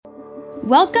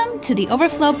Welcome to the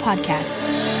Overflow Podcast.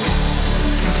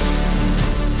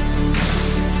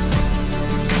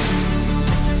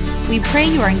 We pray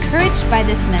you are encouraged by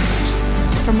this message.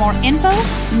 For more info,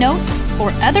 notes, or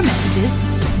other messages,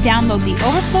 download the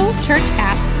Overflow Church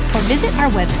app or visit our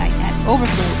website at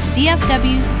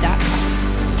overflowdfw.com.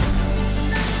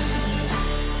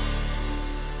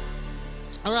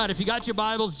 All right, if you got your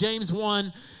Bibles, James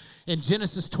 1 and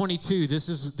Genesis 22. This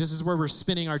is where we're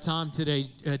spending our time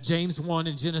today, James 1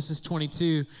 and Genesis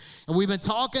 22. And we've been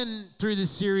talking through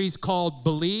this series called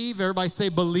Believe. Everybody say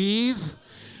believe.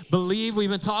 Believe.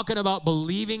 We've been talking about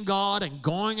believing God and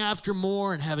going after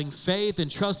more and having faith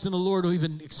and trust in the Lord. We've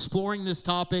been exploring this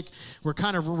topic. We're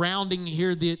kind of rounding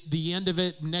here the end of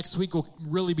it. Next week will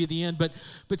really be the end. But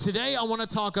today I want to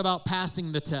talk about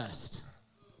passing the test.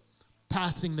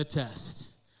 Passing the test.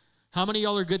 How many of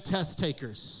y'all are good test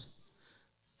takers?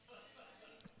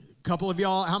 A couple of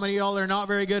y'all, how many of y'all are not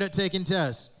very good at taking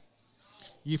tests?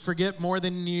 You forget more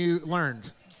than you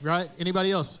learned, right?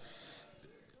 Anybody else?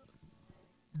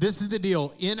 This is the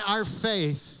deal. In our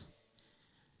faith,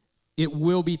 it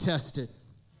will be tested.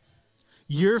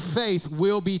 Your faith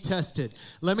will be tested.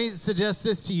 Let me suggest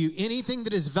this to you. Anything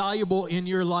that is valuable in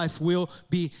your life will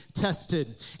be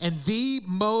tested. And the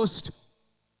most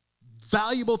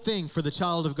valuable thing for the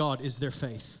child of God is their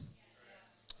faith.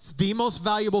 It's the most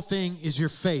valuable thing is your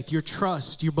faith, your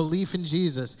trust, your belief in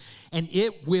Jesus, and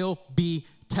it will be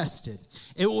tested.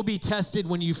 It will be tested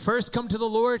when you first come to the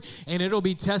Lord, and it'll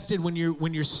be tested when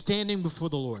you're standing before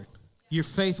the Lord. Your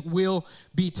faith will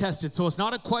be tested. So it's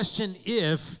not a question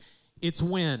if, it's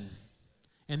when.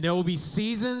 And there will be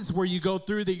seasons where you go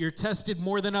through that you're tested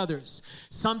more than others.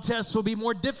 Some tests will be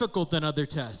more difficult than other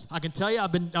tests. I can tell you,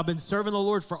 I've been serving the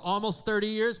Lord for almost 30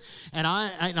 years, and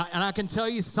I can tell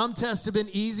you some tests have been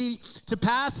easy to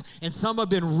pass, and some have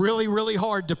been really, really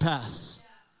hard to pass.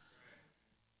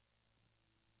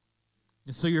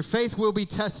 And so your faith will be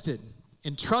tested.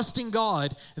 And trusting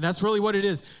God, and that's really what it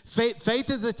is. Faith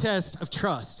is a test of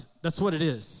trust. That's what it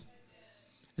is.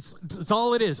 It's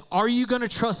all it is. Are you going to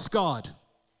trust God?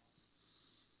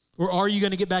 Or are you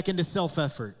going to get back into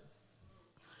self-effort?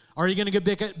 Are you going to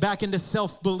get back into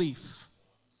self-belief?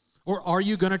 Or are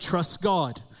you going to trust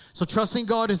God? So trusting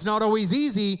God is not always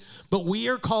easy, but we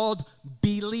are called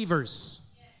believers.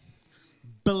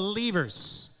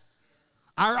 Believers.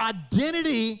 Our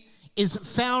identity is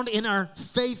found in our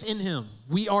faith in Him.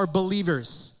 We are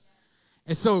believers.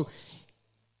 And so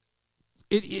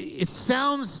it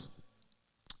sounds...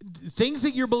 Things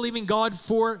that you're believing God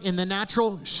for in the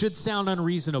natural should sound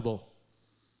unreasonable.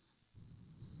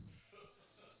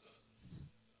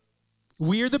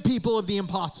 We are the people of the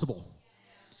impossible.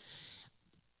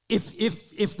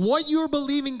 If what you're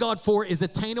believing God for is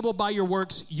attainable by your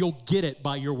works, you'll get it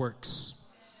by your works.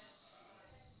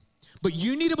 But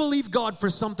you need to believe God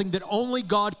for something that only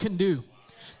God can do.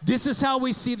 This is how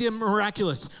we see the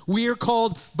miraculous. We are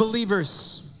called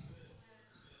believers.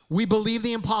 We believe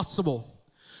the impossible.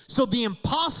 So the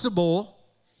impossible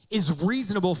is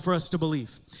reasonable for us to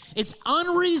believe. It's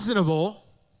unreasonable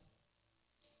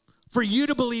for you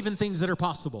to believe in things that are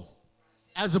possible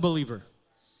as a believer.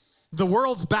 The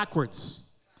world's backwards.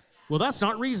 Well, that's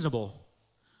not reasonable.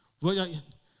 Well,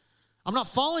 I'm not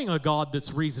following a God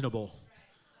that's reasonable.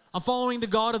 I'm following the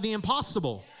God of the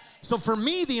impossible. So for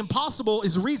me, the impossible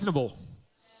is reasonable.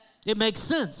 It makes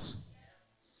sense.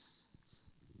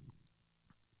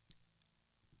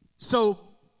 So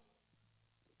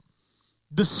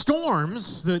the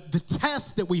storms, the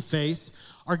tests that we face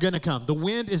are going to come. The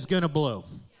wind is going to blow.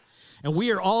 And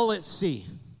we are all at sea.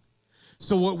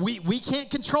 So what we can't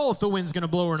control if the wind's going to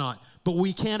blow or not, but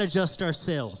we can adjust our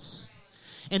sails.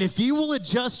 And if you will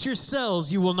adjust your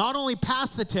sails, you will not only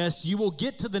pass the test, you will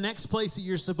get to the next place that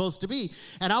you're supposed to be.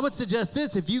 And I would suggest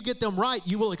this, if you get them right,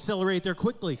 you will accelerate there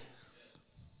quickly.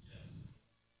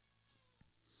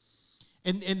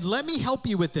 And let me help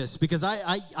you with this, because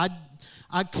I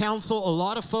counsel a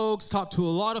lot of folks, talk to a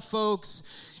lot of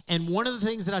folks, and one of the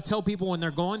things that I tell people when they're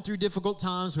going through difficult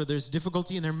times, where there's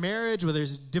difficulty in their marriage, where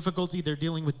there's difficulty, they're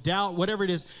dealing with doubt, whatever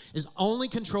it is only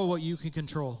control what you can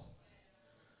control.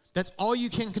 That's all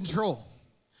you can control.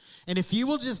 And if you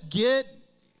will just get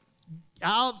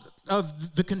out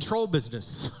of the control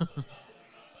business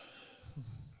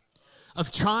of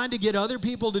trying to get other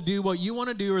people to do what you want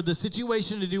to do or the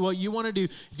situation to do what you want to do,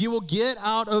 if you will get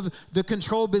out of the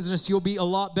control business, you'll be a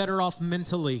lot better off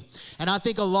mentally. And I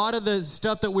think a lot of the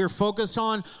stuff that we're focused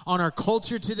on our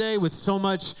culture today with so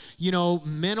much,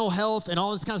 mental health and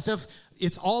all this kind of stuff,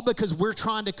 it's all because we're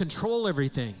trying to control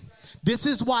everything. This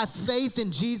is why faith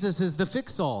in Jesus is the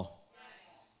fix-all.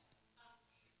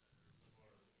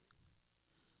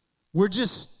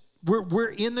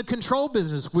 we're in the control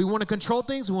business. We want to control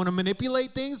things. We want to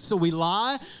manipulate things. So we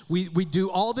lie. We do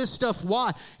all this stuff.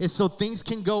 Why? It's so things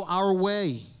can go our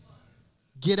way.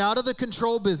 Get out of the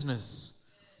control business.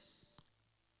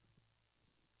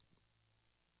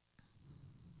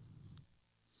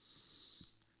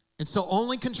 And so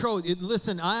only control.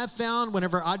 Listen, I have found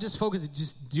whenever I just focus,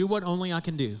 just do what only I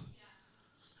can do.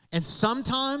 And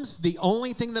sometimes the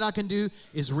only thing that I can do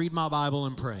is read my Bible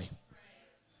and pray.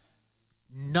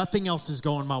 Nothing else is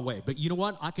going my way. But you know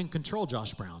what? I can control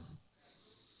Josh Brown.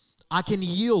 I can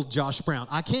yield Josh Brown.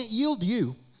 I can't yield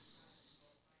you.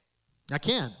 I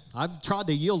can't. I've tried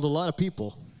to yield a lot of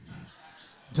people.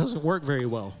 It doesn't work very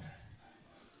well.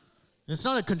 It's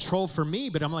not a control for me,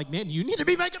 but I'm like, man, you need to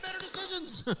be making better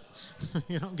decisions.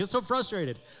 Get so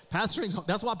frustrated. Pastoring,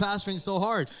 that's why pastoring is so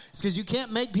hard. It's because you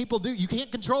can't make people you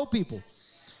can't control people.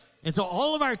 And so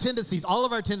all of our tendencies,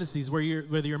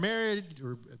 whether you're married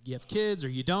or you have kids or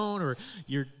you don't, or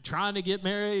you're trying to get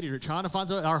married or you're trying to find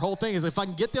something, our whole thing is if I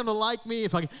can get them to like me,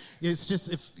 it's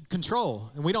just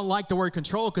control. And we don't like the word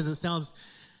control because it sounds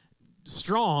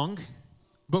strong,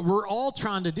 but we're all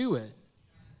trying to do it.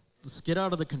 Let's get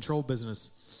out of the control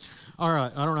business. All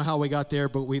right, I don't know how we got there,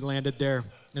 but we landed there,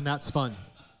 and that's fun.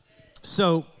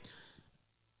 So,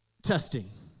 testing.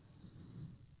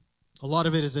 A lot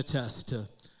of it is a test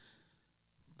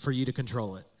for you to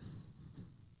control it.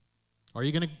 Are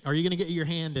you gonna get your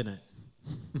hand in it?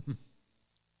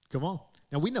 Come on.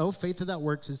 Now we know faith that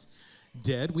works is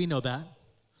dead. We know that.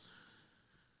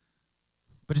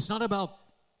 But it's not about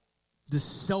this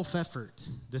self-effort,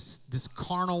 this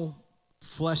carnal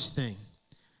flesh thing.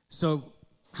 So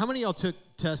how many of y'all took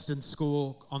tests in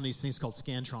school on these things called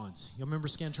Scantrons? You remember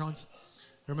Scantrons?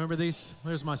 Remember these?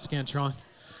 There's my Scantron.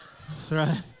 That's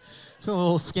right. It's a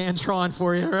little Scantron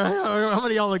for you, right? How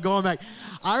many of y'all are going back?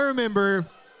 I remember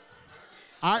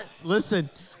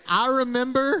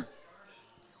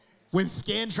when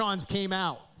Scantrons came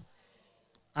out.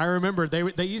 I remember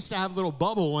they used to have little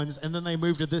bubble ones, and then they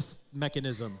moved to this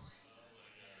mechanism.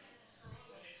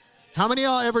 How many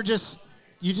of y'all ever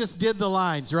you just did the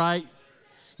lines, right?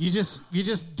 You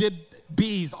just did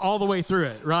B's all the way through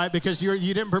it, right? Because you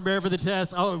didn't prepare for the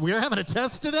test. Oh, we're having a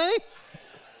test today?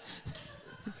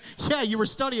 Yeah, you were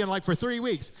studying like for 3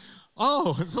 weeks.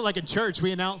 Oh, so like in church,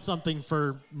 we announced something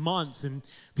for months, and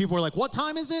people were like, what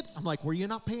time is it? I'm like, were you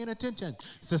not paying attention?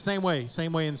 It's the same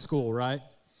way in school, right?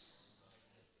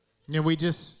 And we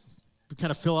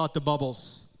kind of fill out the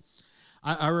bubbles.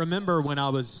 I remember when I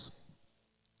was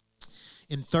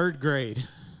in third grade,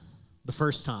 the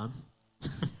first time.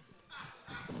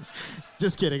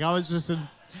 Just kidding. I was just in.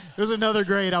 There was another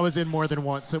grade I was in more than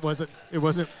once. It wasn't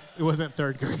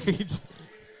third grade.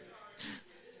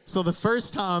 So the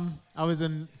first time I was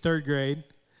in third grade,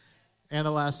 and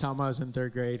the last time I was in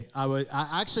third grade, I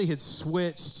actually had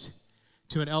switched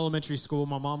to an elementary school.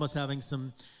 My mom was having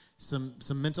some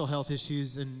mental health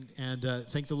issues, and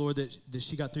thank the Lord that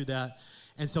she got through that.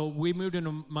 And so we moved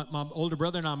into, my older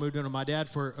brother and I moved into my dad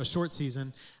for a short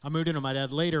season. I moved into my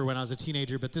dad later when I was a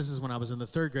teenager, but this is when I was in the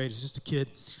third grade. It's just a kid.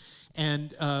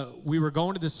 And we were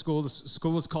going to this school. This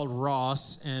school was called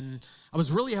Ross, and I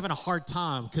was really having a hard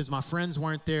time because my friends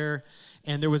weren't there,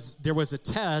 and there was a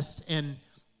test, and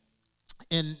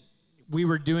we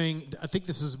were doing, I think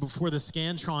this was before the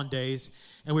Scantron days,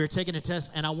 and we were taking a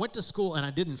test, and I went to school, and I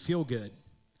didn't feel good.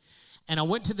 And I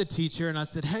went to the teacher, and I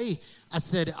said,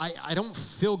 I don't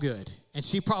feel good. And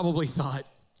she probably thought,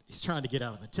 he's trying to get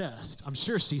out of the test. I'm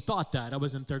sure she thought that. I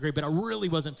was in third grade, but I really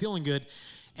wasn't feeling good.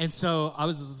 And so I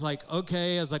was just like,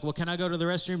 okay. I was like, well, can I go to the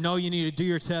restroom? No, you need to do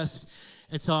your test.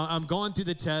 And so I'm going through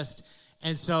the test.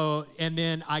 And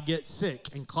then I get sick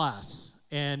in class.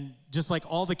 And just like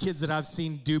all the kids that I've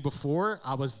seen do before,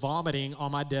 I was vomiting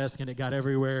on my desk, and it got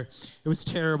everywhere. It was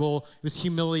terrible. It was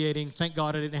humiliating. Thank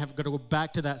God I didn't have to go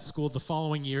back to that school the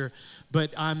following year.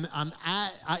 But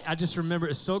I just remember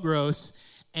it's so gross,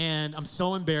 and I'm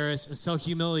so embarrassed and so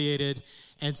humiliated.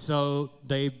 And so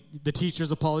the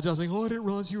teachers apologizing, oh, I didn't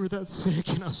realize you were that sick.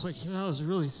 And I was like, yeah, I was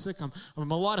really sick. I'm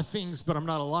a lot of things, but I'm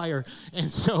not a liar. And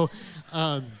so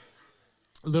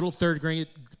little third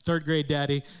grade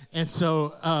daddy. And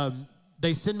so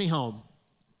they send me home.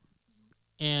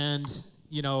 And,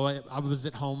 I was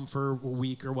at home for a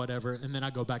week or whatever, and then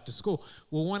I go back to school.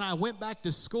 Well, when I went back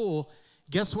to school,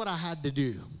 guess what I had to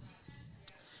do?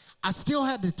 I still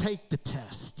had to take the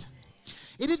test.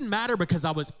 It didn't matter because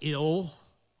I was ill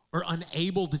or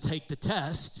unable to take the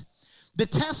test. The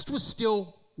test was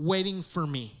still waiting for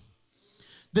me.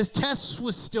 The test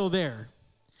was still there.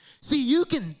 See, you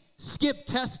can skip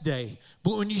test day,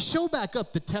 but when you show back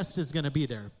up, the test is going to be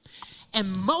there.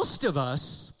 And most of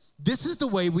us this is the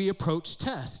way we approach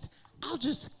test. I'll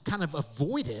just kind of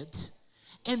avoid it,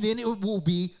 and then it will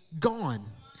be gone.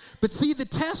 But see, the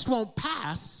test won't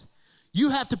pass. You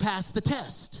have to pass the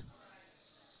test.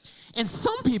 And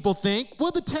some people think,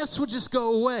 well, the test will just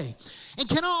go away. And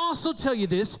can I also tell you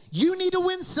this? You need to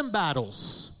win some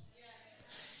battles.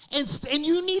 And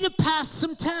you need to pass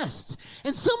some tests.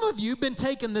 And some of you have been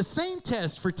taking the same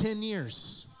test for 10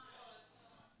 years.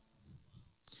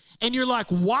 And you're like,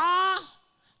 why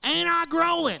ain't I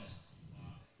growing?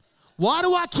 Why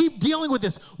do I keep dealing with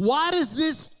this? Why does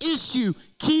this issue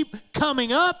keep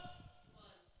coming up?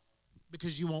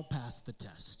 Because you won't pass the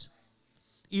test.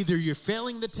 Either you're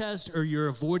failing the test or you're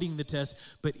avoiding the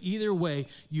test. But either way,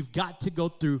 you've got to go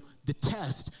through the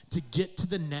test to get to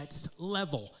the next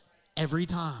level every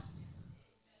time.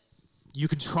 You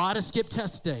can try to skip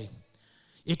test day.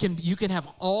 You can have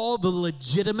all the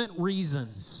legitimate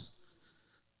reasons.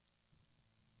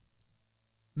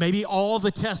 Maybe all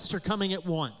the tests are coming at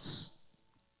once.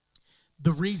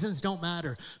 The reasons don't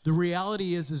matter. The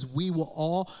reality is we will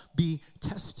all be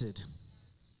tested.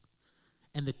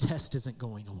 And the test isn't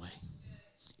going away.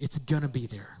 It's going to be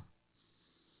there.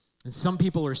 And some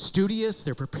people are studious.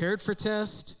 They're prepared for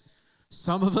test.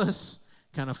 Some of us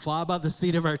kind of fly by the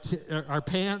seat of our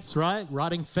pants, right?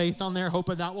 Rotting faith on there,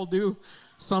 hoping that will do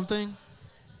something.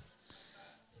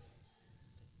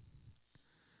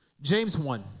 James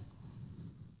 1.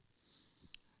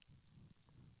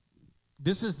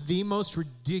 This is the most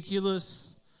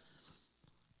ridiculous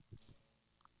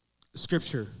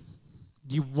scripture.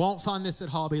 You won't find this at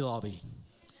Hobby Lobby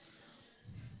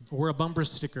or a bumper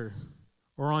sticker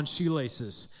or on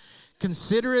shoelaces.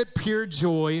 Consider it pure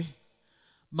joy,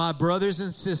 my brothers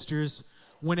and sisters,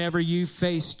 whenever you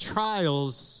face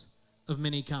trials of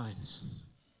many kinds.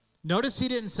 Notice he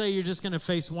didn't say you're just going to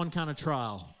face one kind of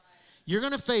trial. You're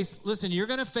going to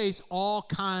face all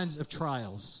kinds of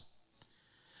trials.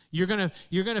 You're going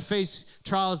to face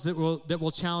trials that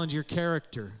will challenge your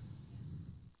character.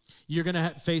 You're going to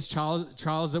face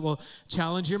trials that will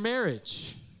challenge your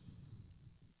marriage.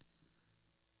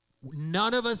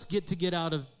 None of us get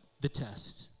out of the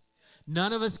test.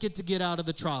 None of us get out of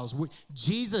the trials.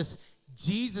 Jesus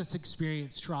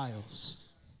experienced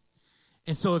trials.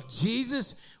 And so if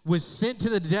Jesus was sent to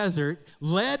the desert,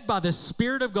 led by the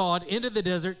Spirit of God into the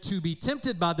desert to be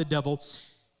tempted by the devil,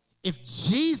 if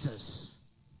Jesus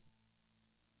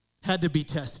had to be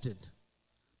tested,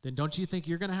 then don't you think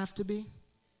you're going to have to be?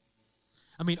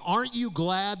 I mean, aren't you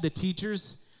glad the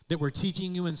teachers that were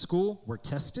teaching you in school were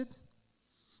tested?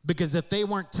 Because if they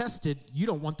weren't tested, you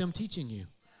don't want them teaching you.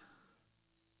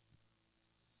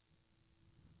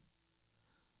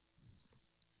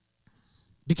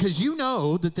 Because you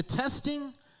know that the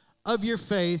testing of your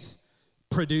faith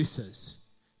produces.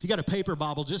 If you got a paper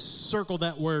Bible, just circle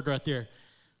that word right there.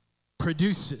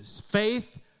 Produces.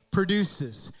 Faith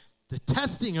produces. The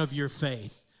testing of your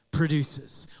faith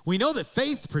produces. We know that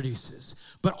faith produces,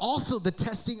 but also the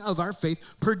testing of our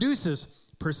faith produces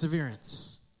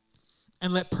perseverance.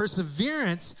 And let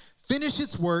perseverance finish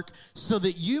its work so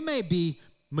that you may be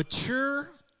mature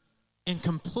and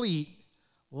complete,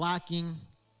 lacking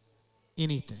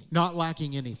anything. Not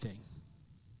lacking anything.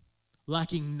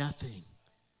 Lacking nothing.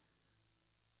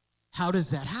 How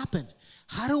does that happen?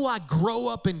 How do I grow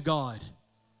up in God?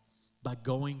 By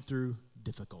going through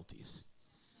difficulties.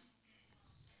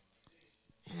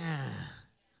 Yeah.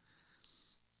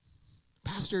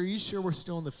 Pastor, are you sure we're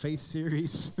still in the faith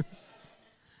series?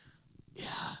 Yeah.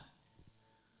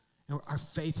 And our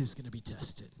faith is going to be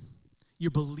tested.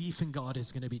 Your belief in God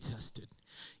is going to be tested.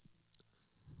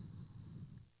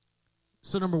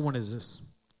 So number one is this.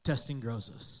 Testing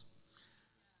grows us.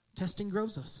 Testing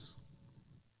grows us.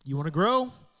 You want to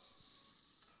grow?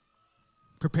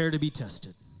 Prepare to be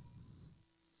tested.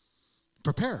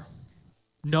 Prepare.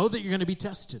 Know that you're going to be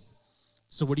tested.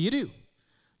 So what do?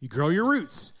 You grow your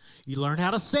roots. You learn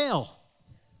how to sail.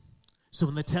 So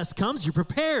when the test comes, you're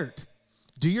prepared.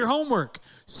 Do your homework.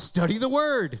 Study the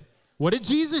Word. What did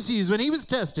Jesus use when he was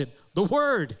tested? The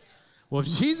Word. Well,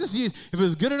 if it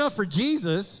was good enough for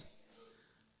Jesus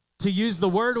to use the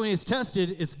Word when he's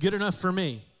tested, it's good enough for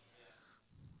me.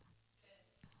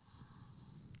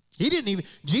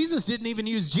 Jesus didn't even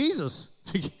use Jesus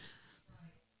to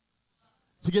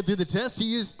get through the test. He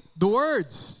used the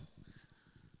words.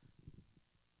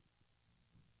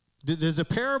 There's a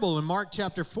parable in Mark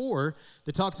chapter 4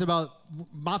 that talks about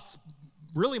my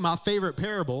favorite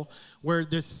parable, where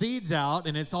there's seeds out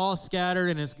and it's all scattered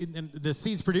and the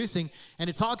seed's producing, and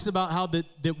it talks about how that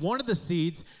one of the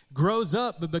seeds grows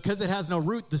up, but because it has no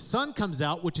root, the sun comes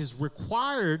out, which is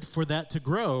required for that to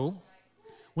grow.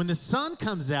 When the sun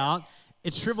comes out,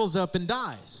 it shrivels up and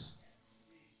dies.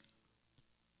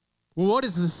 Well, what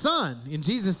is the sun? And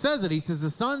Jesus says it. He says the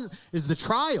sun is the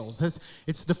trials.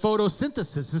 It's the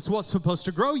photosynthesis. It's what's supposed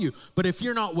to grow you. But if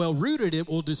you're not well rooted, it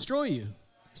will destroy you.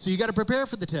 So you got to prepare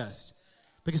for the test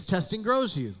because testing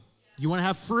grows you. You want to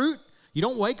have fruit? You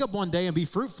don't wake up one day and be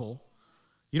fruitful.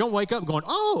 You don't wake up going,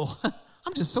 oh,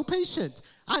 I'm just so patient.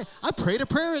 I prayed a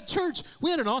prayer at church.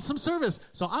 We had an awesome service.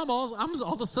 So I'm all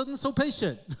of a sudden so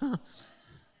patient.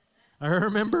 I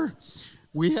remember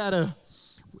we had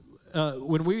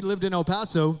when we lived in El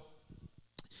Paso,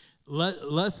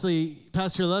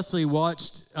 Pastor Leslie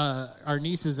watched our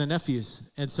nieces and nephews.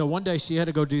 And so one day she had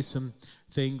to go do some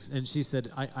things, and she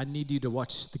said, I need you to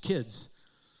watch the kids.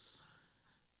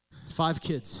 5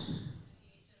 kids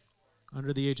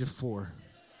under the age of 4.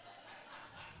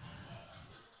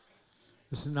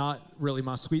 This is not really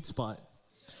my sweet spot.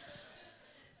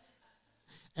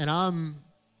 And I'm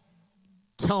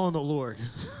telling the Lord,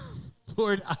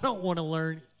 Lord, I don't want to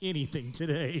learn anything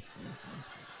today.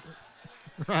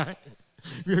 Right?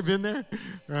 You ever been there?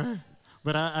 Right?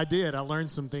 But I did. I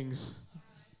learned some things,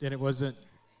 and it wasn't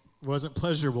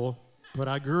pleasurable, but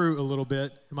I grew a little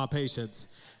bit in my patience.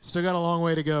 Still got a long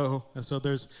way to go, and so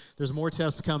there's more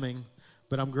tests coming,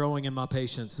 but I'm growing in my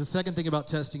patience. The second thing about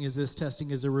testing is this: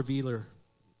 testing is a revealer.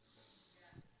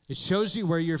 It shows you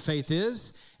where your faith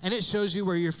is, and it shows you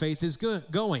where your faith is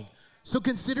going. So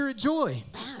consider it joy.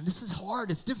 Man, this is hard.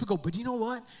 It's difficult. But you know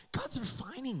what? God's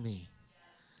refining me.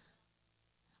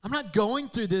 I'm not going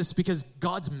through this because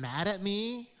God's mad at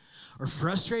me or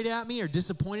frustrated at me or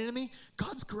disappointed in me.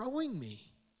 God's growing me.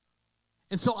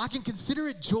 And so I can consider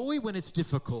it joy when it's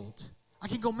difficult. I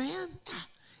can go, man,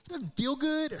 it doesn't feel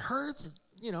good. It hurts,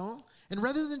 And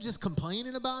rather than just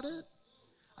complaining about it,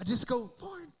 I just go,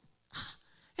 Lord,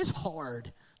 it's hard.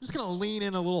 I'm just going to lean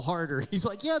in a little harder. He's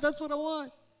like, yeah, that's what I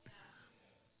want.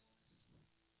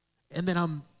 And then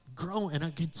I'm growing, and I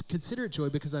can consider it joy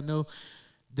because I know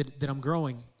that I'm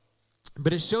growing.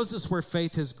 But it shows us where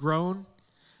faith has grown.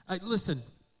 Listen,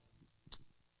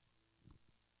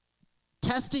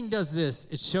 testing does this.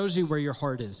 It shows you where your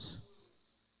heart is.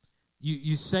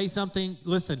 You say something.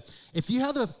 Listen, if you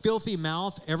have a filthy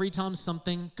mouth every time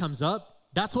something comes up,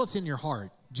 that's what's in your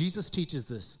heart. Jesus teaches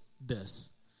this.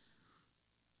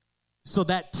 So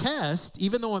that test,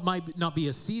 even though it might not be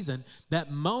a season, that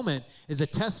moment is a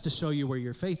test to show you where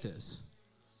your faith is.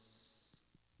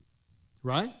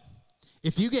 Right?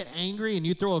 If you get angry and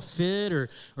you throw a fit or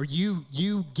you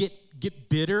get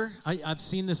bitter, I've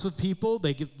seen this with people.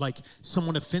 They get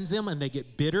someone offends them and they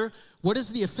get bitter. What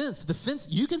is the offense? The offense,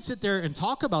 you can sit there and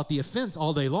talk about the offense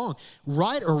all day long.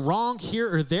 Right or wrong,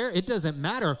 here or there, it doesn't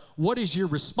matter. What is your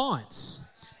response?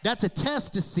 That's a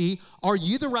test to see, are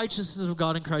you the righteousness of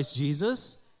God in Christ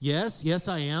Jesus? Yes,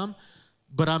 I am.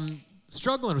 But I'm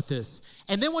struggling with this.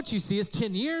 And then what you see is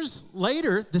 10 years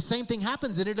later, the same thing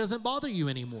happens and it doesn't bother you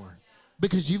anymore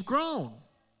because you've grown.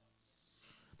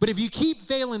 But if you keep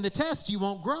failing the test, you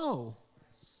won't grow.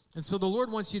 And so the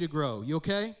Lord wants you to grow. You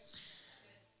okay?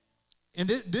 And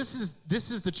this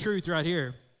is the truth right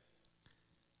here.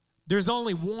 There's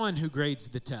only one who grades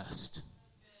the test.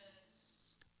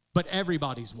 But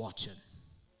everybody's watching.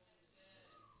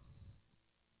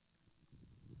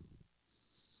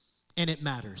 And it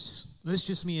matters. It's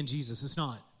just me and Jesus. It's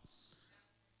not.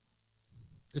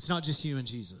 It's not just you and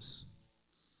Jesus.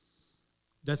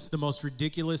 That's the most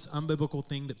ridiculous, unbiblical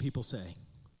thing that people say.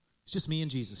 It's just me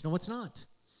and Jesus. No, it's not.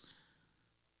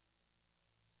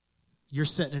 You're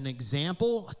setting an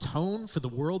example, a tone for the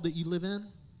world that you live in.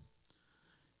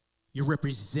 You're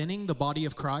representing the body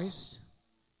of Christ.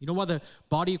 You know why the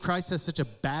body of Christ has such a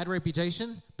bad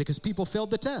reputation? Because people failed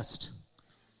the test.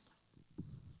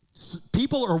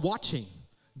 People are watching.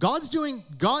 God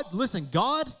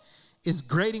is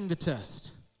grading the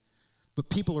test, but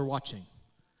people are watching.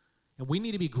 And we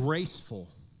need to be graceful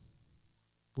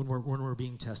when we're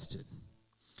being tested.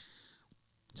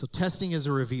 So testing is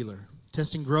a revealer.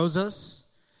 Testing grows us.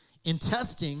 In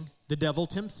testing, the devil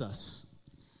tempts us.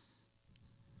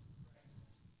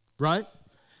 Right?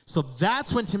 So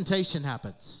that's when temptation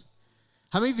happens.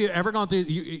 How many of you have ever gone through,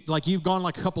 you've gone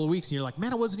a couple of weeks and you're like,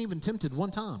 man, I wasn't even tempted one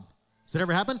time. Has that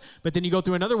ever happened? But then you go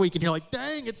through another week and you're like,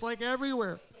 dang, it's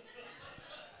everywhere.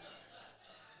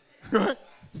 Right?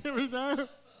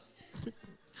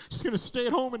 Just going to stay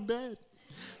at home in bed.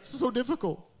 This is so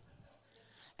difficult.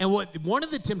 And one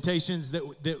of the temptations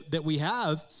that we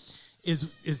have is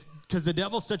because the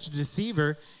devil's such a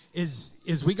deceiver,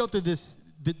 is we go through this,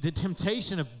 the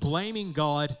temptation of blaming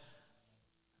God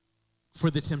for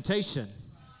the temptation.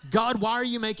 God, why are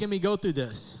you making me go through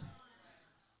this?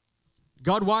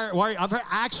 God, why? I've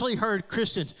actually heard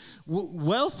Christians,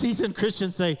 well-seasoned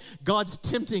Christians say, God's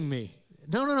tempting me.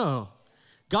 No.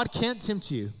 God can't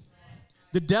tempt you.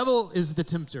 The devil is the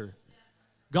tempter.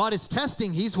 God is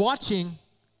testing. He's watching.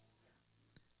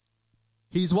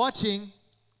 He's watching.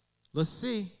 Let's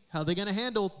see how they're going to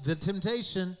handle the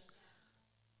temptation.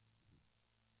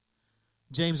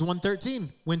 James 1:13,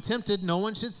 when tempted, no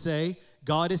one should say,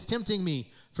 God is tempting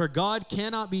me. For God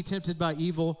cannot be tempted by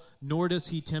evil, nor does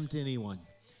he tempt anyone.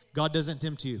 God doesn't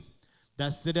tempt you.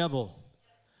 That's the devil.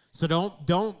 So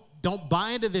don't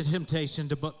buy into the temptation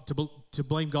to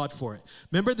blame God for it.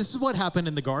 Remember, this is what happened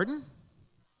in the garden,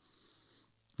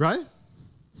 right?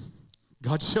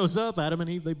 God shows up, Adam and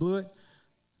Eve, they blew it,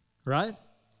 right?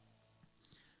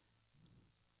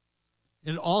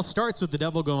 And it all starts with the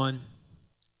devil going,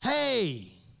 hey,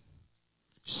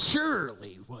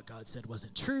 surely what God said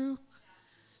wasn't true.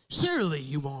 Surely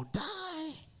you won't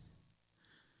die.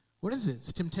 What is it?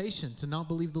 It's temptation to not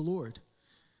believe the Lord.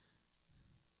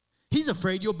 He's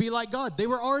afraid you'll be like God. They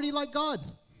were already like God.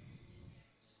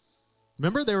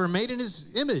 Remember, they were made in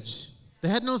his image. They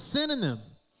had no sin in them.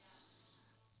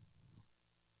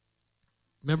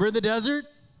 Remember in the desert?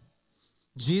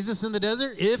 Jesus in the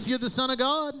desert? If you're the Son of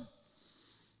God.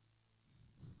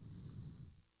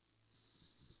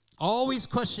 Always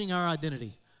questioning our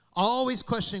identity. Always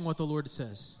questioning what the Lord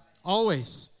says.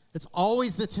 Always. It's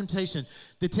always the temptation.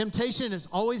 The temptation is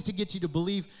always to get you to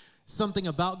believe something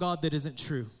about God that isn't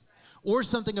true. Or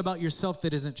something about yourself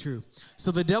that isn't true.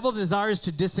 So the devil desires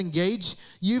to disengage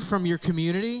you from your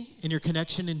community and your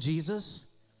connection in Jesus.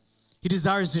 He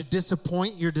desires to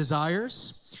disappoint your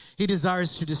desires. He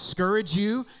desires to discourage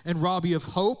you and rob you of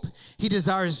hope. He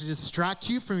desires to distract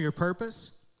you from your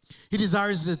purpose. He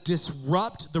desires to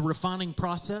disrupt the refining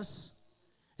process.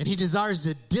 And he desires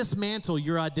to dismantle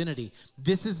your identity.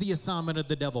 This is the assignment of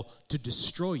the devil, to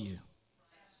destroy you.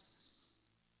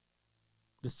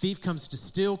 The thief comes to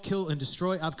steal, kill, and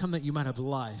destroy. I've come that you might have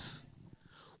life.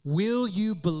 Will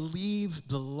you believe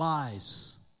the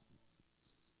lies?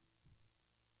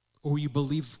 Or will you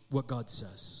believe what God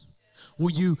says?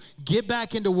 Will you get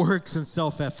back into works and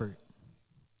self-effort?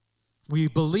 Will you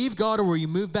believe God, or will you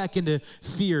move back into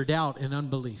fear, doubt, and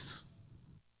unbelief?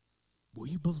 Will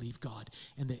you believe God?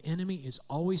 And the enemy is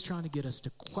always trying to get us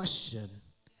to question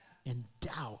and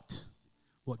doubt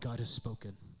what God has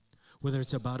spoken, whether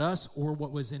it's about us or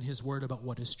what was in his word about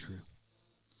what is true.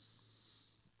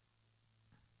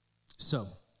 So,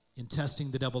 in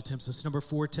testing, the devil tempts us. Number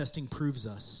 4, testing proves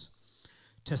us.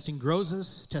 Testing grows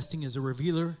us. Testing is a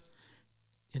revealer.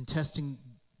 In testing,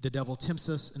 the devil tempts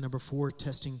us. And number 4,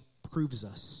 testing proves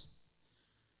us.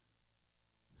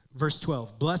 Verse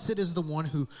 12, blessed is the one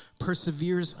who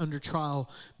perseveres under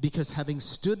trial, because having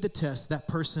stood the test, that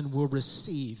person will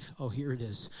receive, here it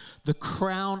is, the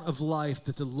crown of life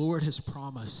that the Lord has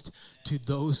promised to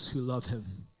those who love him.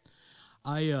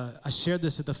 I shared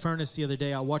this at the furnace the other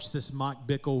day. I watched this Mike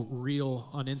Bickle reel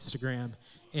on Instagram,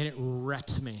 and it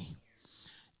wrecked me.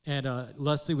 And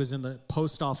Leslie was in the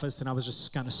post office, and I was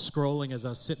just kind of scrolling as I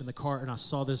was sitting in the car, and I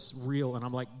saw this reel, and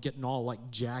I'm like getting all like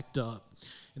jacked up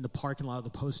in the parking lot of the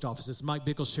post office. This Mike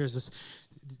Bickle shares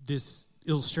this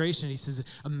illustration. He says,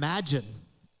 imagine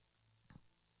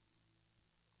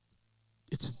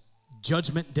it's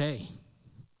Judgment Day,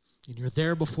 and you're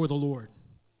there before the Lord.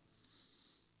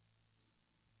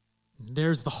 And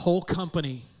there's the whole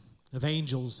company of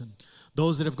angels and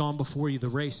those that have gone before you, the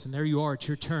race, and there you are, it's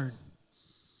your turn.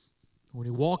 When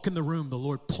you walk in the room, the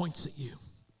Lord points at you,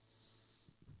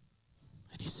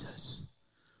 and he says,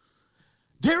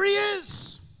 there he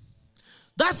is.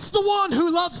 That's the one who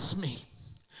loves me.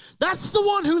 That's the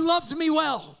one who loved me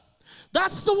well.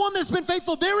 That's the one that's been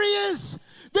faithful. There he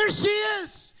is. There she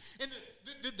is. And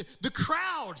the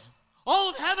crowd, all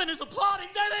of heaven is applauding.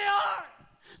 There they are.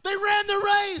 They ran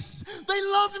the race. They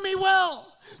loved me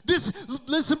well.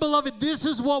 Listen, beloved, this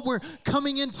is what we're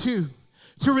coming into.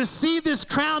 To receive this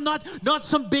crown, not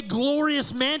some big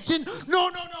glorious mansion.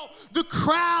 No. The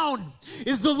crown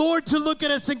is the Lord to look at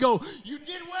us and go, you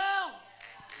did well.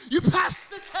 You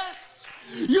passed the test.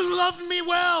 You loved me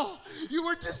well. You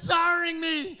were desiring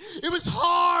me. It was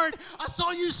hard. I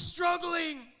saw you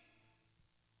struggling.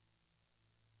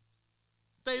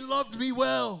 They loved me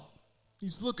well.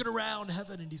 He's looking around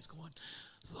heaven and he's going,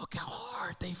 look how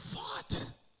hard they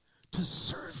fought to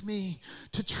serve me,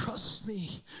 to trust me,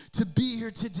 to be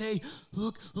here today.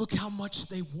 Look how much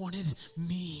they wanted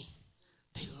me.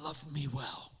 They loved me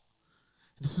well.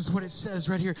 This is what it says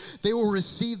right here. They will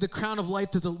receive the crown of life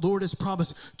that the Lord has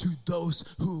promised to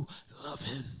those who love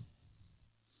him.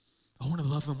 I want to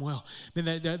love him well.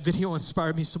 Man, that video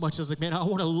inspired me so much. I was like, man, I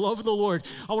want to love the Lord.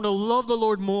 I want to love the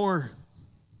Lord more.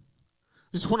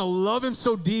 I just want to love him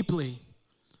so deeply.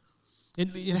 And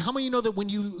how many of you know that when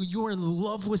you are in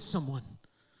love with someone,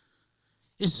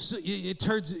 it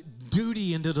turns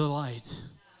duty into delight?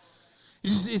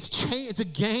 It's a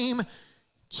game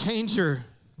changer.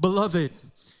 Beloved,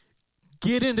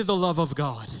 get into the love of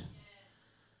God.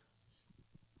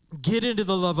 Get into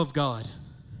the love of God.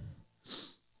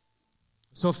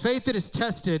 So a faith that is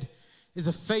tested is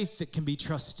a faith that can be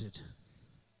trusted.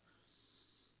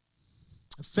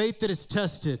 A faith that is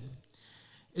tested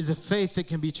is a faith that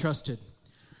can be trusted.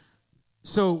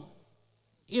 So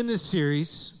in this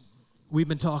series, we've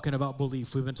been talking about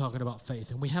belief. We've been talking about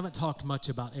faith. And we haven't talked much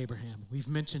about Abraham. We've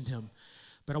mentioned him.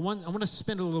 But I want to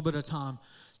spend a little bit of time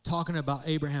talking about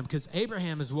Abraham, because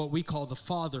Abraham is what we call the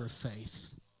father of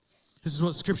faith. This is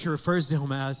what Scripture refers to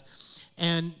him as.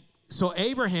 And so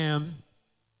Abraham,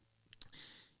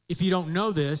 if you don't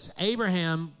know this,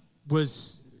 Abraham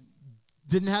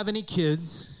didn't have any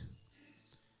kids.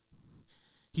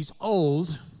 He's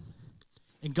old.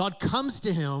 And God comes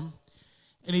to him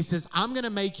and he says, I'm going to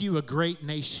make you a great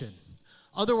nation.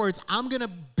 In other words, I'm going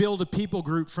to build a people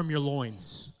group from your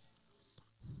loins.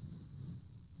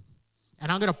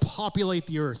 And I'm going to populate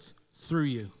the earth through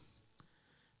you.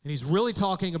 And he's really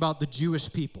talking about the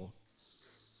Jewish people.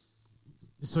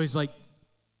 And so he's like,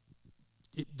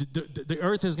 the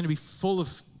earth is going to be full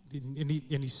of,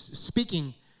 and he's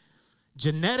speaking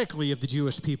genetically of the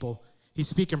Jewish people. He's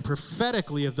speaking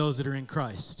prophetically of those that are in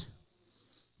Christ.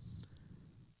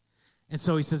 And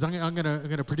so he says, I'm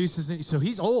going to produce this. So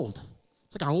he's old.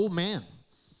 It's like an old man.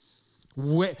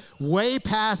 Way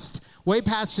past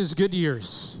his good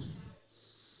years.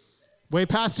 Way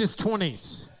past his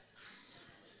 20s.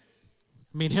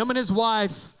 I mean, him and his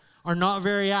wife are not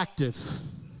very active.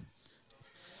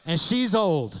 And she's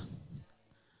old.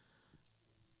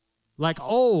 Like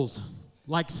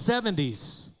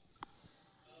 70s.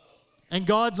 And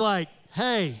God's like,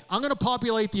 hey, I'm going to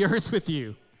populate the earth with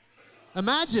you.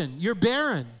 Imagine, you're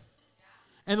barren.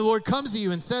 And the Lord comes to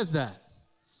you and says that.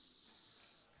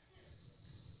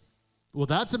 Well,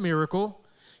 that's a miracle.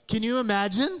 Can you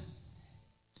imagine?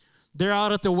 They're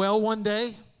out at the well one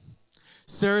day.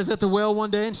 Sarah's at the well one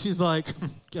day, and she's like,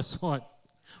 guess what?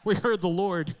 We heard the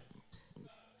Lord.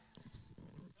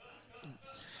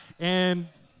 And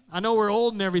I know we're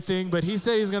old and everything, but he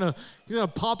said he's gonna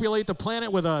populate the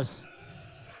planet with us.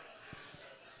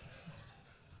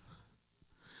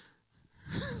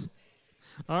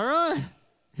 All right.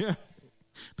 Yeah.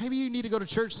 Maybe you need to go to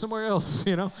church somewhere else,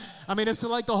 you know? I mean, it's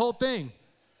like the whole thing.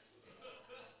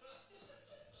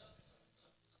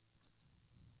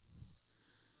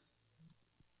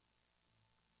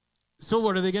 So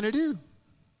what are they going to do?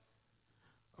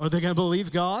 Are they going to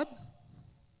believe God?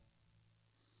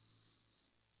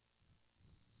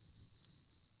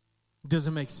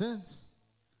 Doesn't make sense.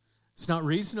 It's not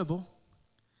reasonable.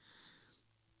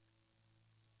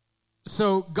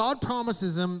 So God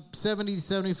promises him 70 to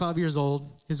 75 years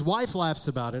old. His wife laughs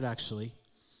about it, actually.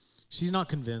 She's not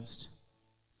convinced.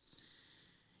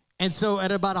 And so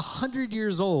at about 100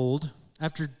 years old,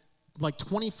 after like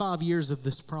 25 years of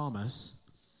this promise,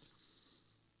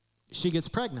 she gets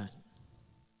pregnant.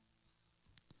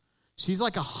 She's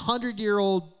like a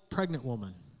 100-year-old pregnant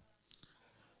woman.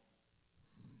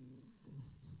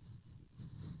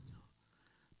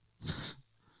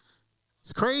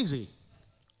 It's crazy.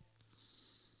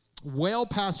 Well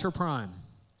past her prime.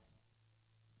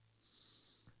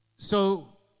 So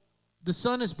the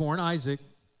son is born, Isaac,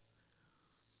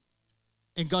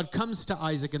 and God comes to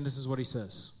Isaac, and this is what he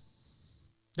says.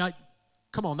 Now,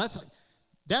 come on,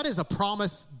 that is a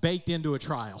promise baked into a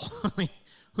trial. I mean,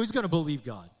 who's going to believe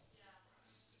God?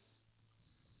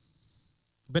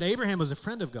 But Abraham was a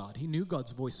friend of God. He knew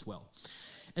God's voice well.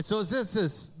 And so it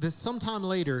says this sometime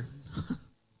later,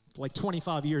 like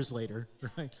 25 years later,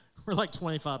 right? We're like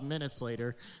 25 minutes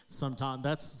later sometime.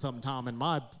 That's sometime in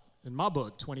my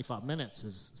book. 25 minutes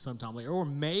is sometime later, or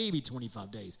maybe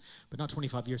 25 days, but not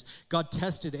 25 years. God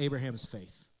tested Abraham's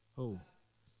faith. Oh.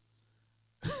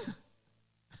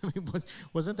 I mean,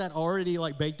 wasn't that already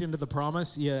like baked into the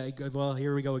promise? Yeah, well,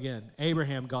 here we go again.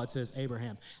 Abraham, God says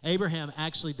Abraham. Abraham,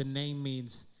 actually, the name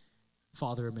means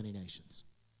father of many nations.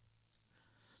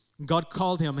 God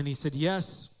called him and he said,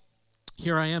 yes,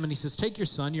 here I am. And he says, take your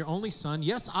son, your only son,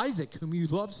 yes, Isaac, whom you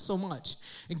love so much,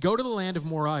 and go to the land of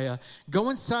Moriah. Go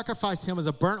and sacrifice him as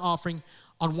a burnt offering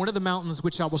on one of the mountains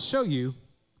which I will show you.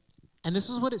 And this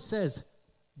is what it says,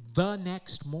 the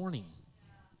next morning.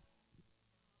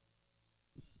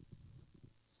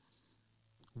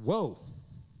 Whoa.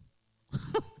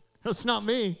 That's not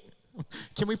me.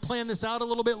 Can we plan this out a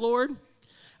little bit, Lord?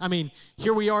 I mean,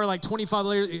 here we are like 25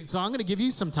 later, so I'm going to give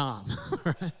you some time.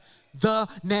 The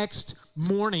next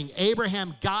morning,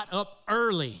 Abraham got up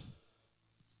early.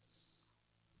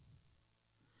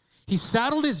 He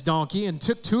saddled his donkey and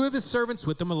took 2 of his servants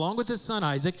with him, along with his son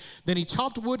Isaac. Then he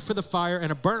chopped wood for the fire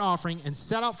and a burnt offering and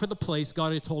set out for the place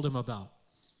God had told him about.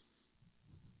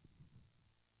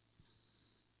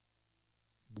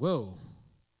 Whoa.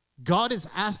 God is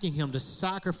asking him to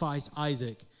sacrifice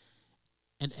Isaac,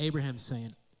 and Abraham's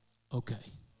saying, okay,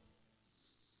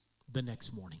 the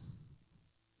next morning.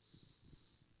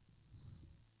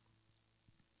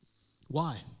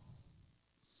 Why?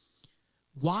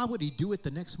 Why would he do it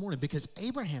the next morning? Because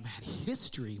Abraham had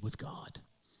history with God.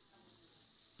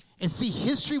 And see,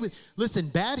 listen,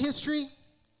 bad history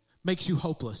makes you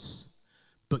hopeless,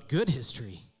 but good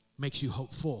history makes you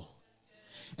hopeful.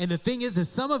 And the thing is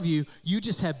some of you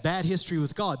just have bad history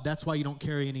with God. That's why you don't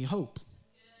carry any hope.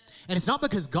 And it's not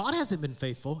because God hasn't been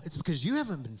faithful. It's because you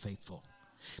haven't been faithful.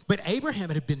 But Abraham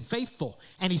had been faithful,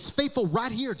 and he's faithful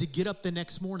right here to get up the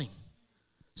next morning.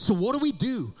 So what do we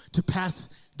do to pass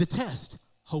the test?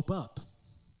 Hope up.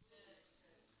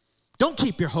 Don't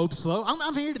keep your hopes low.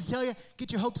 I'm here to tell you,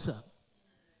 get your hopes up.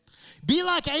 Be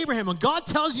like Abraham. When God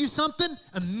tells you something,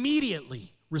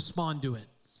 immediately respond to it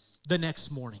the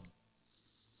next morning.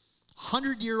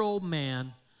 100-year-old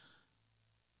man,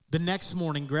 the next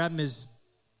morning, grabbing his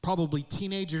probably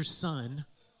teenager son,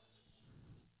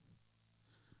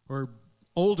 or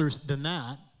older than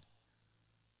that.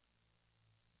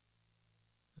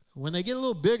 When they get a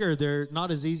little bigger, they're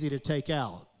not as easy to take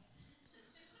out.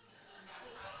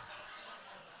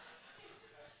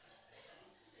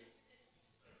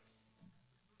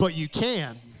 But you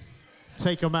can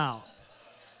take them out,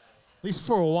 at least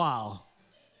for a while.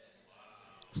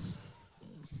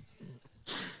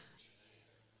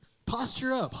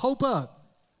 Posture up, hope up.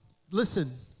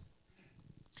 Listen,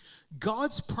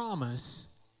 God's promise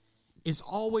is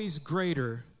always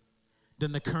greater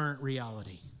than the current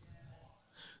reality.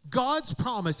 God's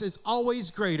promise is always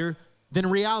greater than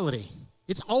reality.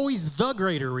 It's always the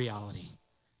greater reality.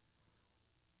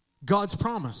 God's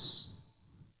promise.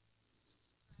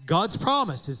 God's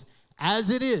promise is as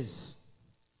it is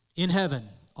in heaven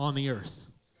on the earth.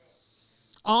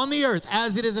 On the earth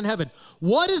as it is in heaven.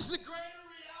 What is the greater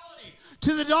reality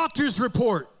to the doctor's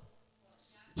report?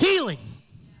 Healing.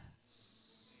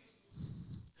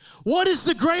 What is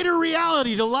the greater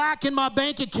reality to lack in my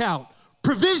bank account?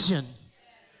 Provision.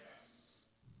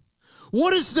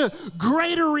 What is the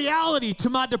greater reality to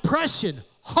my depression?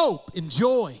 Hope and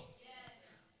joy.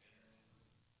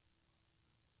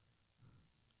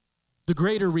 The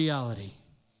greater reality.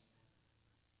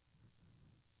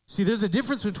 See, there's a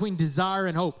difference between desire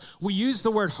and hope. We use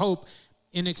the word hope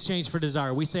in exchange for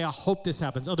desire. We say, I hope this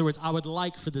happens. In other words, I would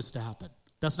like for this to happen.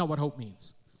 That's not what hope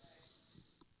means.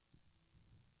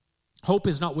 Hope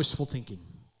is not wishful thinking.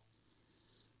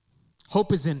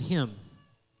 Hope is in Him.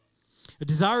 A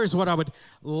desire is what I would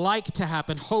like to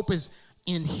happen. Hope is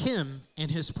in Him and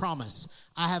His promise.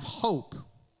 I have hope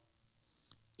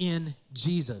in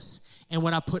Jesus. And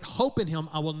when I put hope in Him,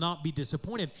 I will not be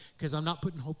disappointed because I'm not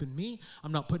putting hope in me.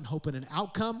 I'm not putting hope in an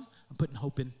outcome. I'm putting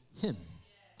hope in Him.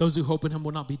 Those who hope in Him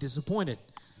will not be disappointed.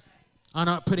 I'm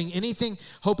not putting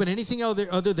hope in anything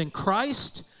other than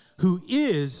Christ, who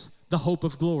is the hope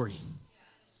of glory.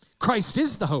 Christ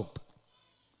is the hope.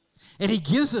 And He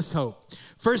gives us hope.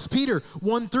 1 Peter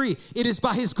 1:3, it is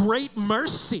by His great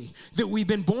mercy that we've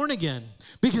been born again.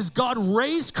 Because God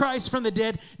raised Christ from the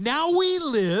dead. Now we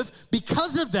live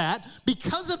because of that.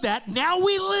 Now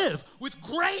we live with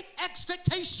great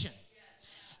expectation.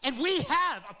 And we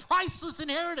have a priceless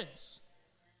inheritance.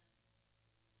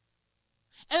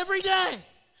 Every day,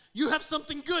 you have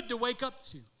something good to wake up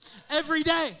to. Every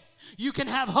day, you can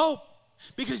have hope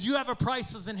because you have a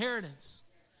priceless inheritance.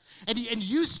 And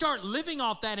you start living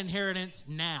off that inheritance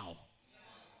now.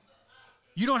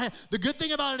 You don't have, the good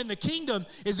thing about it in the kingdom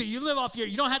is that you live off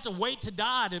you don't have to wait to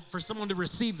die for someone to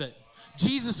receive it.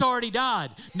 Jesus already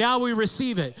died. Now we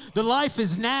receive it. The life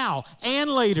is now and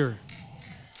later.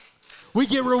 We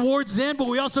get rewards then, but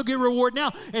we also get reward now.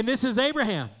 And this is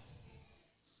Abraham.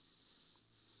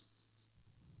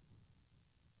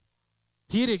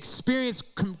 He had experienced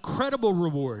incredible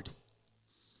reward.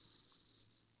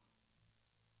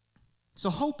 So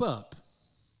hope up.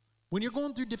 When you're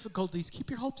going through difficulties, keep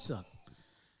your hopes up.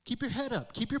 Keep your head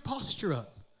up. Keep your posture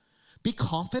up. Be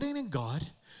confident in God.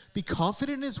 Be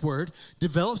confident in His Word.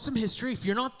 Develop some history. If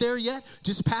you're not there yet,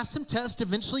 just pass some tests.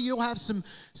 Eventually you'll have some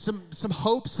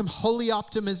hope, some holy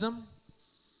optimism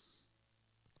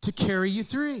to carry you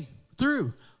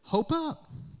through. Hope up.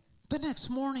 The next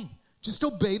morning, just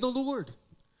obey the Lord.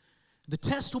 The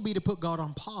test will be to put God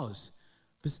on pause.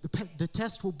 The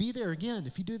test will be there again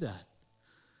if you do that.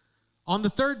 On the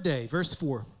third day, verse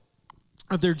 4,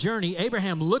 of their journey,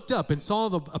 Abraham looked up and saw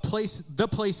the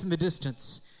place in the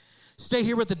distance. Stay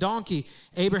here with the donkey,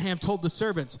 Abraham told the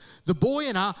servants. The boy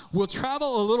and I will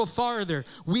travel a little farther.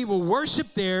 We will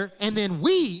worship there, and then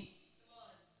we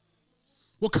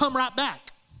will come right back.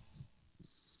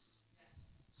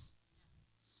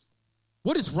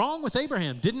 What is wrong with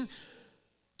Abraham? Did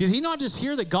he not just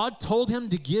hear that God told him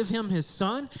to give him his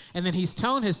son, and then he's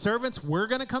telling his servants, we're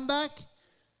going to come back?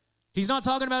 He's not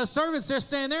talking about his servants. They're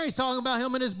staying there. He's talking about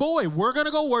him and his boy. We're going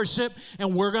to go worship,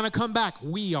 and we're going to come back.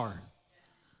 We are.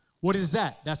 What is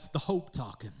that? That's the hope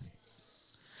talking.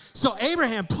 So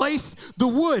Abraham placed the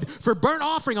wood for burnt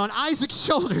offering on Isaac's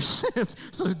shoulders.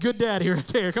 So a good dad here, right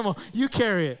there. Come on, you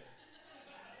carry it.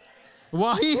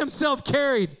 While he himself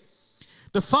carried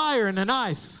the fire and the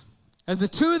knife. As the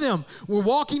two of them were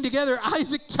walking together,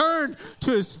 Isaac turned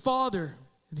to his father.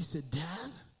 And he said, Dad?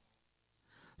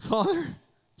 Father?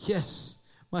 Yes,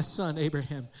 my son,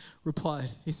 Abraham replied.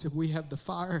 He said, we have the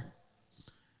fire.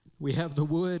 We have the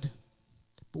wood.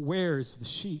 But where is the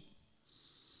sheep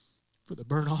for the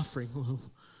burnt offering?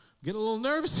 Get a little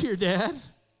nervous here, Dad.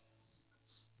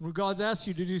 Well, God's asked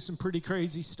you to do some pretty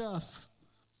crazy stuff.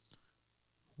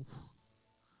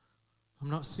 I'm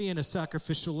not seeing a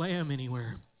sacrificial lamb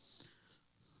anywhere.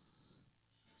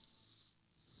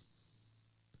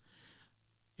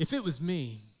 If it was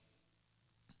me,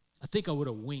 I think I would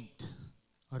have winked.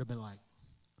 I would have been like,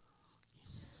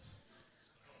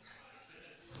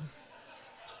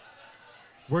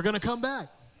 we're going to come back.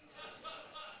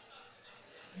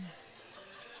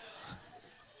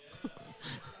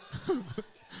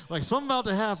 Like something about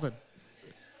to happen.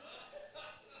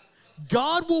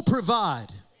 God will provide.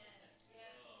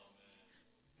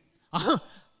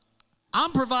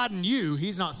 I'm providing you.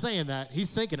 He's not saying that.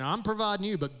 He's thinking, I'm providing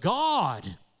you. But God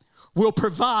will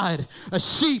provide a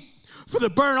sheep for the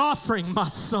burnt offering, my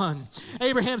son.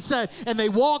 Abraham said, and they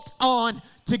walked on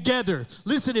together.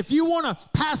 Listen, if you want to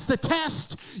pass the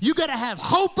test, you got to have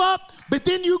hope up, but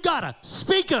then you got to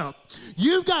speak up.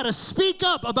 You've got to speak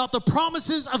up about the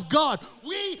promises of God.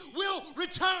 We will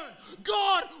return.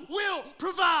 God will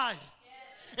provide.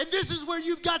 And this is where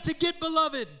you've got to get,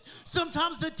 beloved.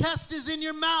 Sometimes the test is in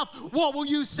your mouth. What will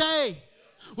you say?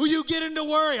 Will you get into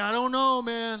worry? I don't know,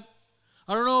 man.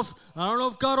 I don't know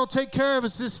if God will take care of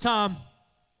us this time.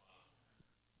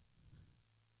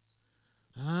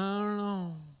 I don't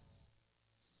know.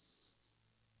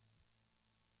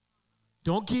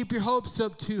 Don't keep your hopes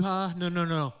up too high.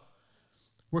 No.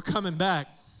 We're coming back.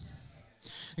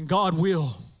 And God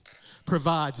will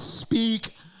provide.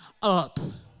 Speak up.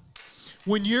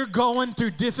 When you're going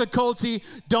through difficulty,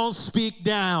 don't speak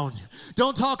down.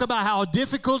 Don't talk about how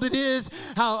difficult it is,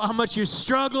 how much you're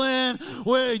struggling.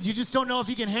 Well, you just don't know if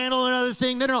you can handle another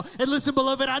thing. No. And listen,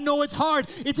 beloved, I know it's hard.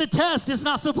 It's a test. It's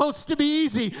not supposed to be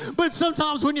easy. But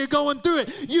sometimes when you're going through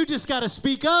it, you just got to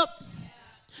speak up.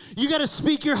 You got to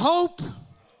speak your hope.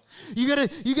 You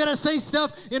gotta say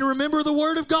stuff and remember the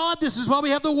word of God. This is why we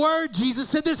have the word. Jesus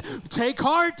said this, take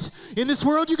heart. In this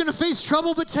world, you're going to face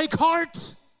trouble, but take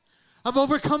heart. I've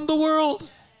overcome the world.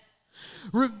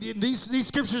 These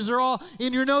scriptures are all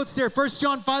in your notes there. 1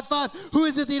 John 5:5. Who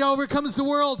is it that overcomes the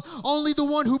world? Only the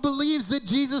one who believes that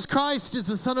Jesus Christ is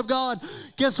the Son of God.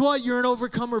 Guess what? You're an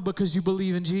overcomer because you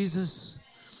believe in Jesus.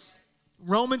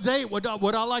 Romans 8, what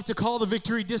I like to call the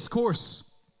victory discourse,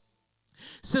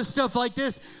 says stuff like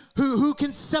this. Who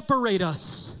can separate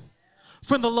us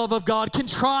from the love of God? Can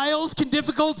trials, can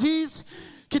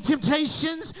difficulties, can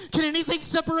temptations, can anything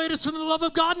separate us from the love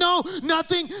of God? No,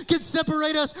 nothing can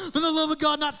separate us from the love of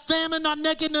God. Not famine, not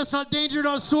nakedness, not danger,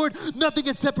 not sword. Nothing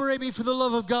can separate me from the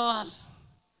love of God.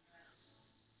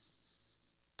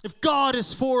 If God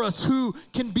is for us, who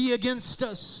can be against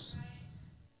us?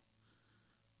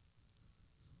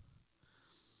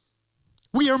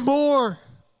 We are more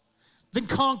than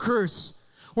conquerors.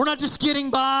 We're not just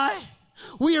getting by.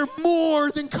 We are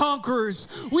more than conquerors.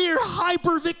 We are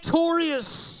hyper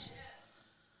victorious.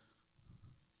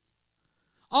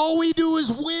 All we do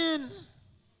is win.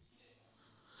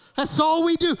 That's all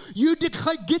we do. You get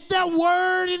that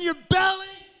word in your belly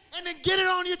and then get it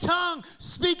on your tongue.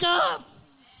 Speak up.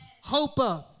 Hope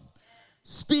up.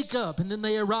 Speak up. And then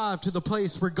they arrived to the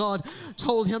place where God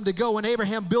told him to go. And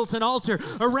Abraham built an altar,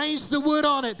 arranged the wood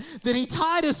on it. Then he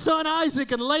tied his son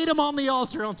Isaac and laid him on the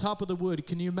altar on top of the wood.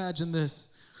 Can you imagine this?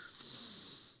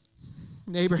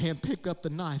 And Abraham picked up the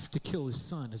knife to kill his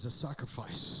son as a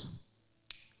sacrifice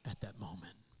at that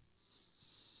moment.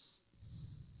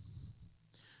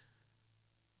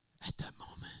 At that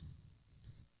moment.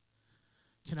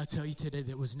 Can I tell you today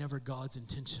that it was never God's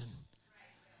intention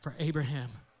for Abraham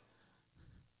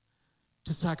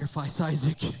to sacrifice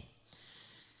Isaac?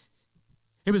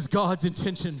 It was God's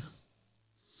intention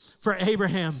for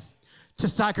Abraham to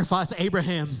sacrifice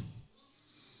Abraham.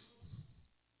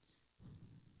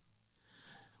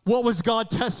 What was God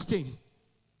testing?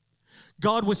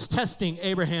 God was testing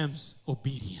Abraham's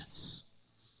obedience.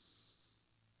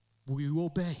 Will you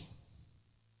obey?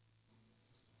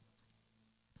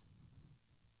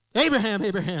 Abraham,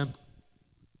 Abraham.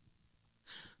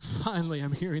 Finally,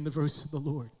 I'm hearing the voice of the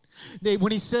Lord.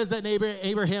 When he says that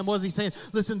Abraham, was he saying,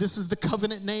 listen, this is the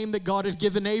covenant name that God had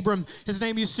given Abram. His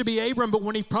name used to be Abram, but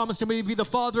when he promised him to be the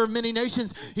father of many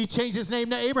nations, he changed his name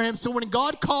to Abraham. So when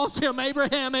God calls him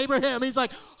Abraham, Abraham, he's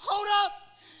like, hold up.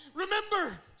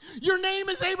 Remember, your name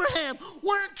is Abraham.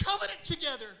 We're in covenant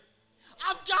together.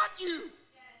 I've got you.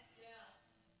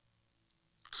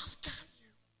 I've got you,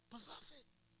 beloved,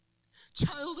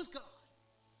 child of God.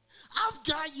 I've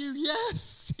got you.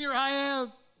 Yes, here I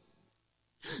am.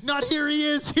 Not here he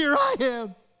is, here I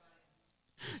am.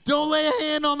 Don't lay a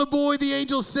hand on the boy, the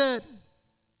angel said.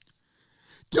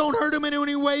 Don't hurt him in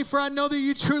any way, for I know that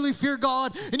you truly fear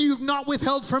God, and you have not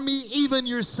withheld from me even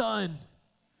your son,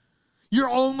 your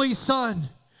only son.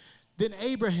 Then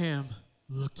Abraham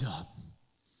looked up.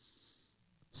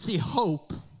 See,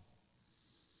 hope.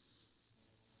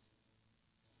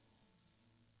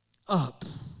 Up.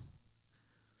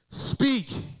 Speak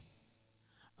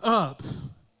up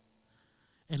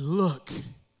and look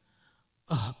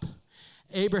up.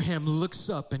 Abraham looks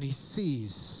up and he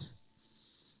sees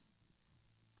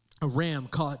a ram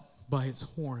caught by its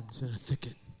horns in a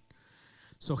thicket.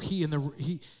 So he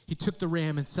took the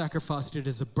ram and sacrificed it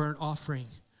as a burnt offering.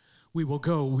 We will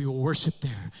go, we will worship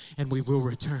there, and we will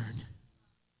return.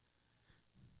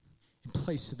 In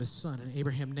place of his son, and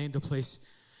Abraham named the place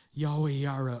Yahweh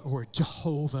Yireh, or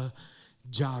Jehovah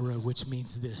Jireh, which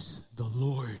means this: the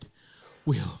Lord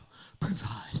will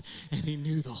provide. And he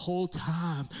knew the whole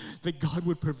time that God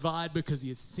would provide, because he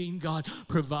had seen God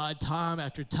provide time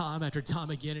after time after time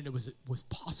again, and it was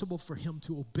possible for him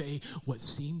to obey what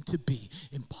seemed to be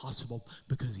impossible,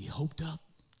 because he hoped up,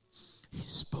 he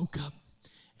spoke up,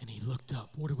 and he looked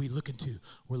up. What are we looking to?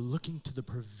 We're looking to the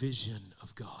provision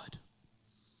of God.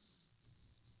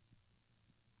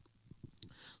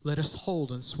 Let us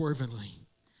hold unswervingly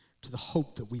to the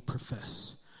hope that we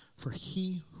profess, for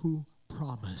he who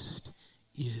promised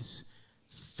is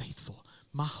faithful.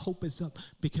 My hope is up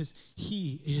because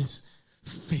he is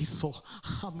faithful.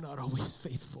 I'm not always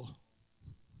faithful,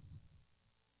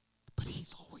 but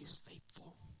he's always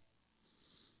faithful.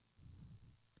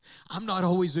 I'm not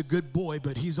always a good boy,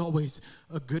 but he's always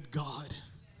a good God.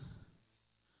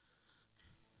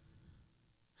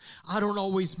 I don't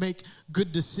always make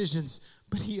good decisions,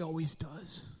 but he always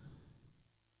does.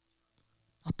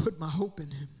 I put my hope in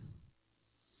him.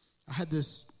 I had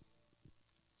this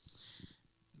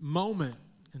moment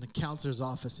in the counselor's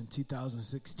office in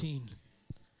 2016.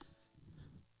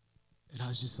 And I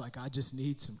was just like, I just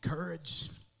need some courage.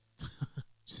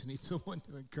 Just need someone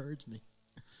to encourage me.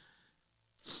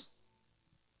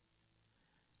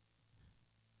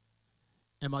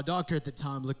 And my doctor at the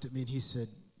time looked at me and he said,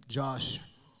 Josh,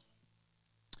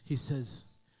 he says,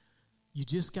 you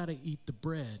just got to eat the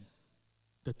bread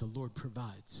that the Lord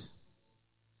provides.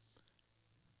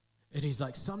 And he's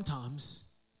like, sometimes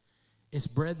it's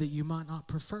bread that you might not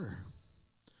prefer,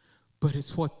 but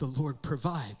it's what the Lord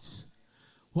provides.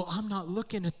 Well, I'm not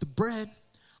looking at the bread.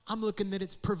 I'm looking that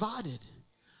it's provided.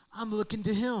 I'm looking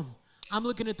to him. I'm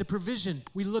looking at the provision.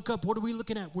 We look up. What are we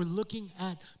looking at? We're looking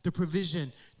at the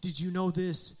provision. Did you know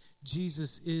this?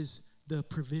 Jesus is the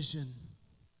provision.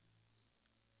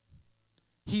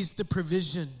 He's the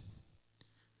provision.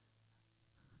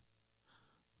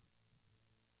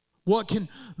 What can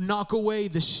knock away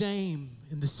the shame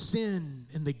and the sin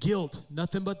and the guilt?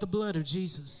 Nothing but the blood of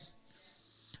Jesus.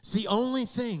 It's the only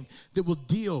thing that will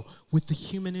deal with the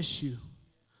human issue,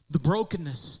 the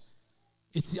brokenness.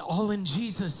 It's all in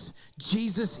Jesus.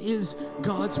 Jesus is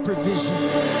God's provision.